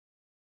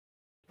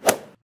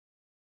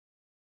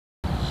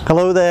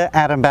Hello there,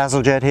 Adam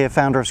Bazalgette here,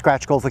 founder of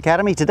Scratch Golf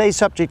Academy. Today's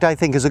subject I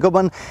think is a good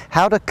one,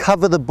 how to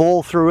cover the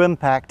ball through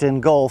impact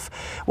in golf.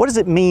 What does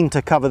it mean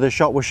to cover the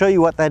shot? We'll show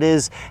you what that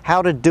is,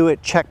 how to do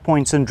it,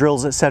 checkpoints and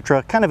drills,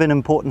 etc. Kind of an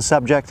important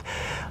subject.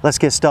 Let's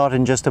get started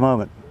in just a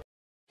moment.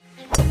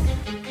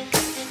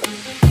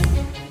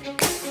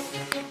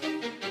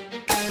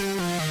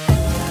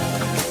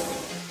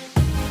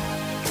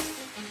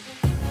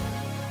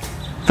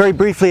 Very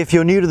briefly, if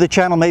you're new to the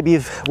channel, maybe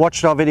you've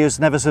watched our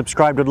videos, never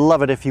subscribed, I'd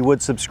love it if you would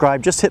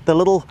subscribe. Just hit the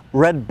little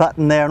red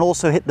button there and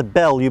also hit the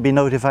bell. You'll be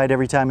notified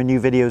every time a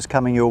new video is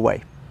coming your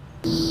way.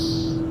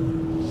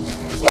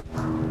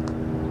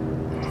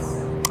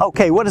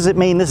 Okay, what does it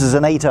mean? This is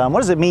an 8-iron. What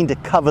does it mean to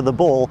cover the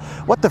ball?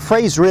 What the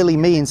phrase really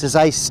means is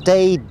I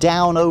stay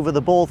down over the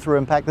ball through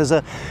impact. There's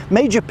a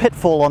major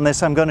pitfall on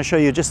this. I'm going to show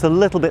you just a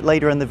little bit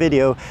later in the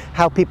video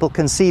how people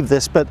conceive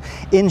this, but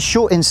in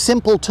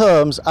simple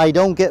terms, I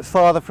don't get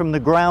farther from the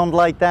ground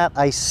like that.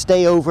 I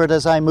stay over it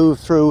as I move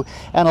through,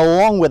 and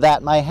along with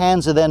that, my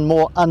hands are then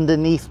more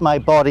underneath my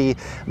body,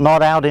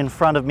 not out in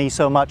front of me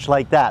so much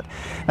like that.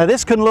 Now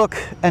this can look,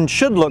 and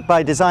should look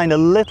by design, a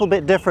little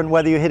bit different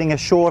whether you're hitting a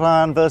short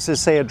iron versus,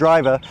 say, a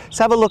driver. Let's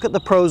have a look at the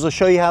pros. I'll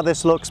show you how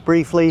this looks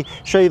briefly,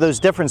 show you those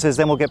differences,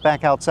 then we'll get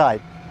back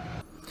outside.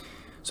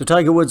 So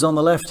Tiger Woods on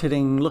the left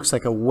hitting, looks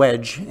like a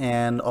wedge,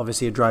 and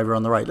obviously a driver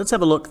on the right. Let's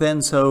have a look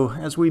then. So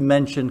as we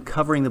mentioned,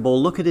 covering the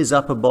ball, look at his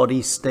upper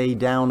body stay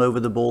down over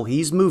the ball.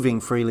 He's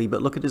moving freely,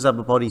 but look at his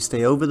upper body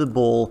stay over the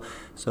ball.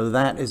 So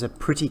that is a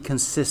pretty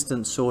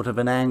consistent sort of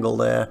an angle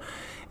there.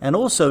 And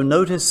also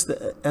notice,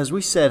 that, as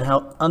we said,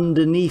 how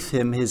underneath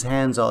him his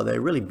hands are. They're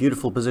a really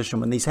beautiful position.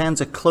 When these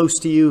hands are close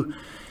to you,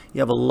 you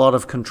have a lot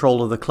of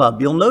control of the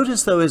club. You'll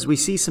notice though, as we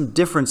see some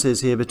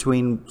differences here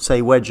between, say,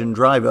 wedge and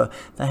driver,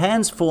 the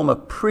hands form a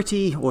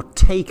pretty, or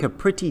take a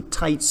pretty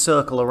tight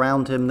circle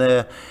around him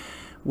there.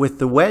 With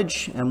the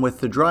wedge and with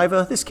the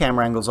driver, this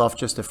camera angle's off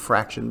just a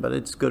fraction, but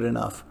it's good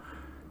enough.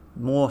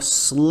 More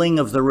sling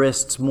of the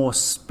wrists, more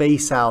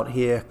space out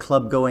here,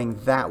 club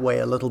going that way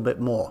a little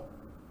bit more.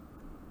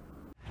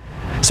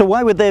 So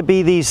why would there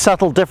be these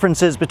subtle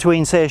differences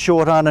between, say, a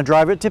short iron and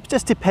driver? It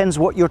just depends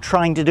what you're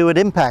trying to do at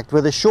impact.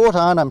 With a short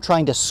iron, I'm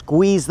trying to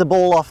squeeze the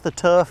ball off the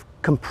turf,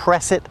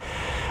 compress it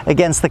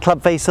against the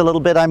club face a little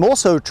bit. I'm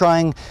also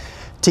trying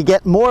to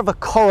get more of a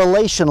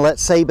correlation,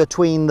 let's say,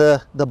 between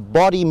the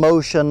body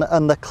motion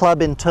and the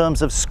club in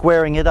terms of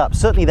squaring it up.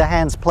 Certainly the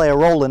hands play a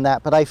role in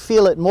that, but I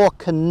feel it more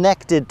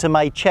connected to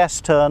my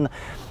chest turn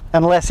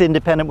and less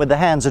independent with the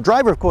hands. A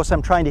driver, of course,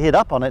 I'm trying to hit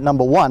up on it,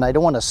 number one. I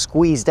don't want to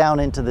squeeze down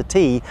into the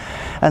tee.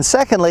 And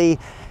secondly,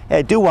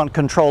 I do want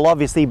control,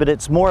 obviously, but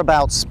it's more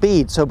about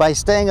speed. So by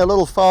staying a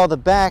little farther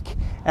back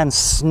and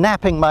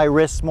snapping my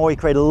wrists more, you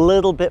create a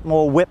little bit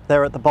more whip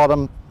there at the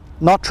bottom.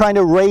 Not trying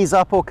to raise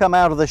up or come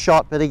out of the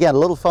shot, but again, a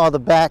little farther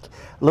back,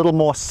 a little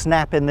more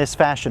snap in this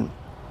fashion.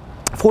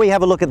 Before we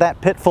have a look at that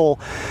pitfall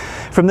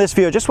from this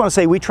view, I just want to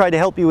say we try to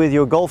help you with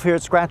your golf here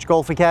at Scratch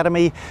Golf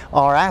Academy.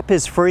 Our app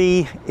is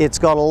free. It's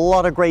got a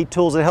lot of great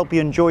tools that help you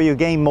enjoy your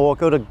game more.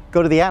 Go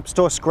to the App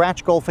Store,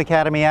 Scratch Golf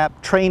Academy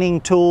app, training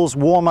tools,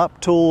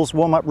 warm-up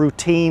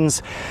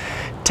routines,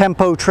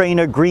 tempo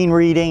trainer, green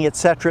reading,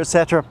 etc.,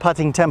 etc.,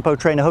 putting tempo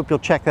trainer. Hope you'll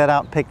check that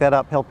out, pick that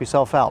up, help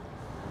yourself out.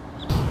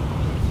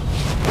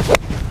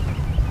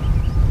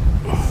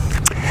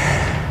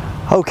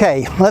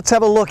 Okay, let's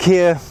have a look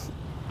here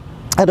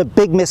at a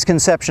big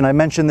misconception. I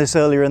mentioned this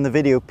earlier in the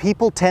video.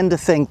 People tend to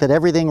think that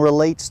everything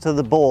relates to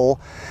the ball,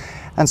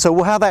 and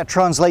so how that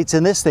translates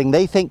in this thing,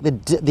 they think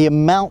the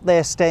amount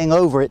they're staying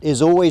over it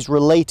is always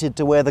related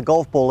to where the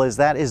golf ball is.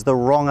 That is the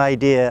wrong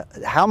idea.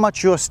 How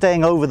much you're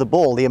staying over the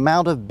ball, the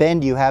amount of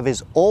bend you have,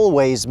 is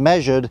always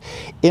measured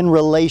in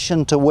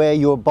relation to where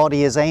your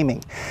body is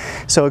aiming.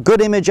 So a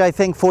good image, I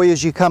think, for you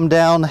as you come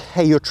down,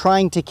 hey, you're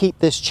trying to keep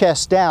this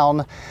chest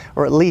down,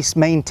 or at least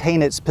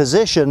maintain its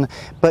position,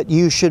 but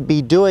you should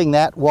be doing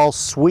that while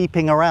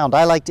sweeping around.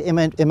 I like to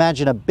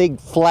imagine a big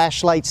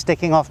flashlight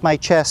sticking off my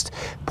chest,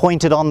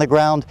 pointed on the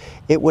ground.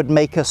 It would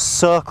make a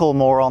circle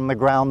more on the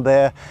ground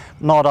there,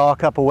 not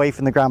arc up away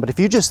from the ground. But if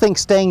you just think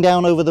staying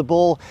down over the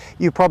ball,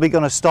 you're probably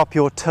going to stop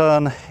your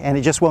turn and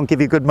it just won't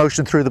give you good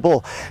motion through the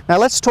ball. Now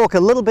let's talk a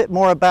little bit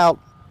more about,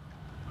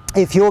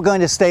 if you're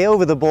going to stay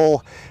over the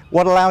ball,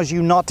 what allows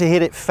you not to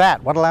hit it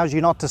fat? What allows you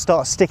not to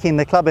start sticking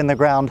the club in the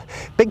ground?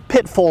 Big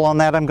pitfall on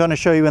that I'm going to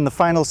show you in the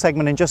final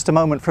segment in just a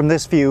moment from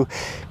this view.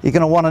 You're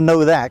going to want to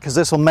know that, because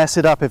this will mess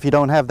it up if you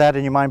don't have that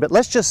in your mind. But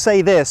let's just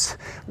say this: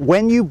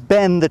 when you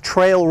bend the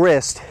trail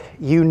wrist,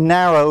 you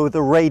narrow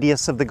the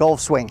radius of the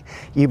golf swing.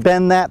 You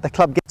bend that, the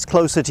club gets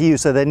closer to you.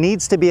 So there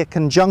needs to be a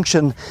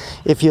conjunction,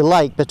 if you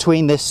like,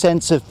 between this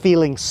sense of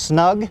feeling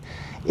snug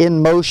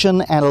in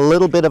motion and a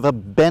little bit of a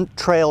bent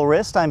trail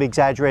wrist. I'm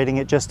exaggerating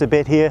it just a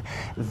bit here.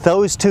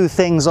 Those two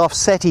things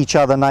offset each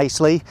other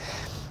nicely.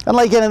 And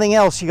like anything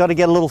else, you got to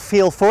get a little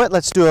feel for it.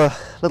 Let's do a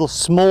little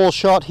small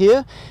shot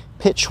here.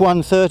 Pitch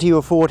 130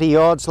 or 40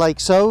 yards like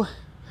so.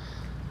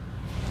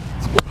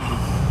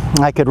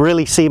 I could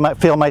really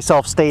feel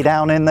myself stay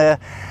down in there.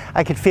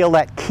 I could feel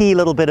that key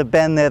little bit of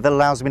bend there that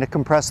allows me to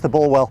compress the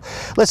ball well.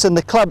 Listen,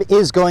 the club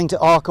is going to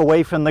arc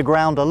away from the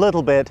ground a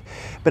little bit,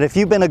 but if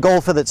you've been a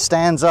golfer that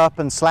stands up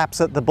and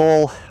slaps at the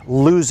ball,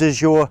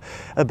 loses your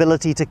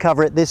ability to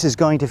cover it, this is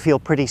going to feel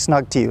pretty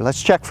snug to you.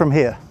 Let's check from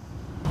here.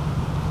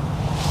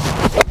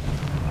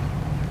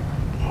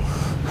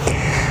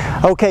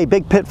 Okay,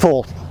 big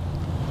pitfall.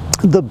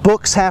 The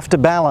books have to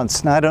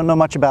balance. Now, I don't know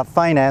much about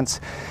finance,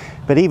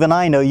 but even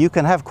I know you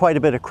can have quite a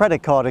bit of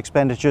credit card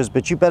expenditures,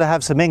 but you better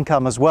have some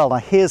income as well. Now,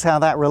 here's how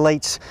that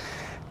relates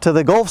to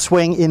the golf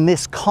swing in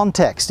this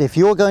context. If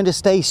you're going to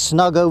stay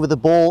snug over the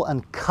ball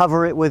and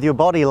cover it with your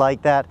body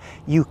like that,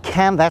 you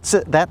can, that's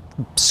it, that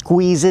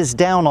squeezes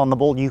down on the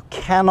ball. You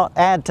cannot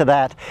add to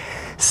that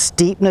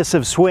steepness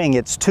of swing.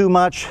 It's too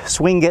much,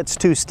 swing gets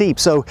too steep.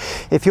 So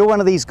if you're one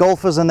of these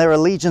golfers and there are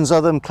legions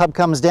of them, club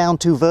comes down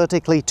too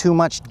vertically, too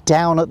much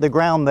down at the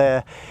ground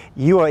there,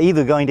 you are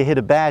either going to hit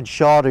a bad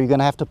shot, or you're going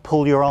to have to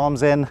pull your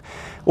arms in,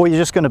 or you're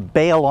just going to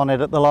bail on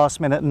it at the last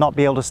minute and not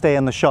be able to stay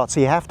in the shot. So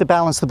you have to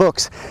balance the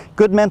books.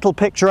 Good mental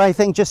picture, I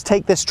think. Just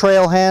take this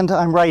trail hand.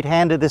 I'm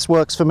right-handed, this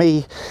works for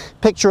me.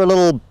 Picture a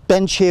little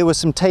bench here with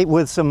some tape,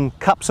 with some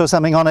cups or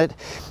something on it.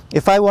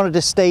 If I wanted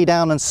to stay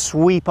down and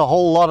sweep a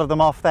whole lot of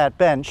them off that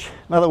bench,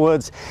 in other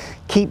words,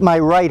 keep my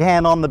right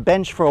hand on the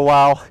bench for a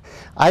while,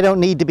 I don't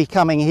need to be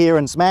coming here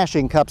and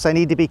smashing cups. I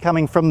need to be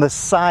coming from the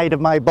side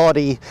of my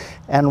body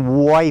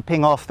and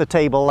wiping off the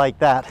table like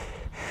that.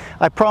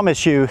 I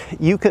promise you,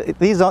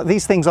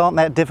 these things aren't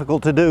that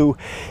difficult to do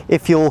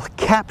if you'll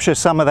capture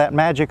some of that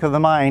magic of the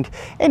mind.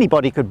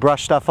 Anybody could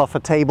brush stuff off a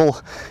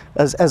table,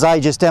 as I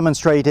just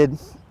demonstrated.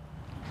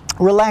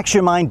 Relax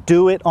your mind,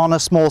 do it on a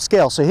small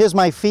scale. So here's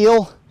my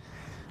feel.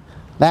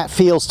 That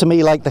feels to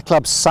me like the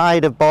club's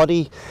side of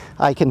body.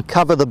 I can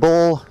cover the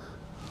ball.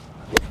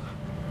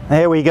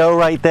 There we go,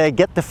 right there.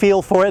 Get the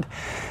feel for it.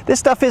 This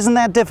stuff isn't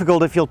that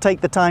difficult if you'll take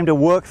the time to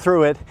work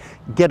through it,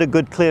 get a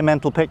good, clear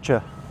mental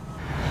picture.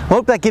 I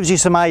hope that gives you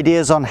some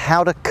ideas on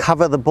how to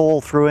cover the ball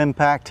through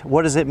impact.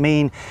 What does it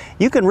mean?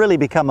 You can really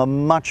become a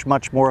much,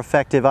 much more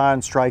effective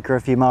iron striker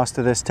if you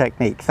master this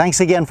technique.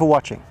 Thanks again for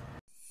watching.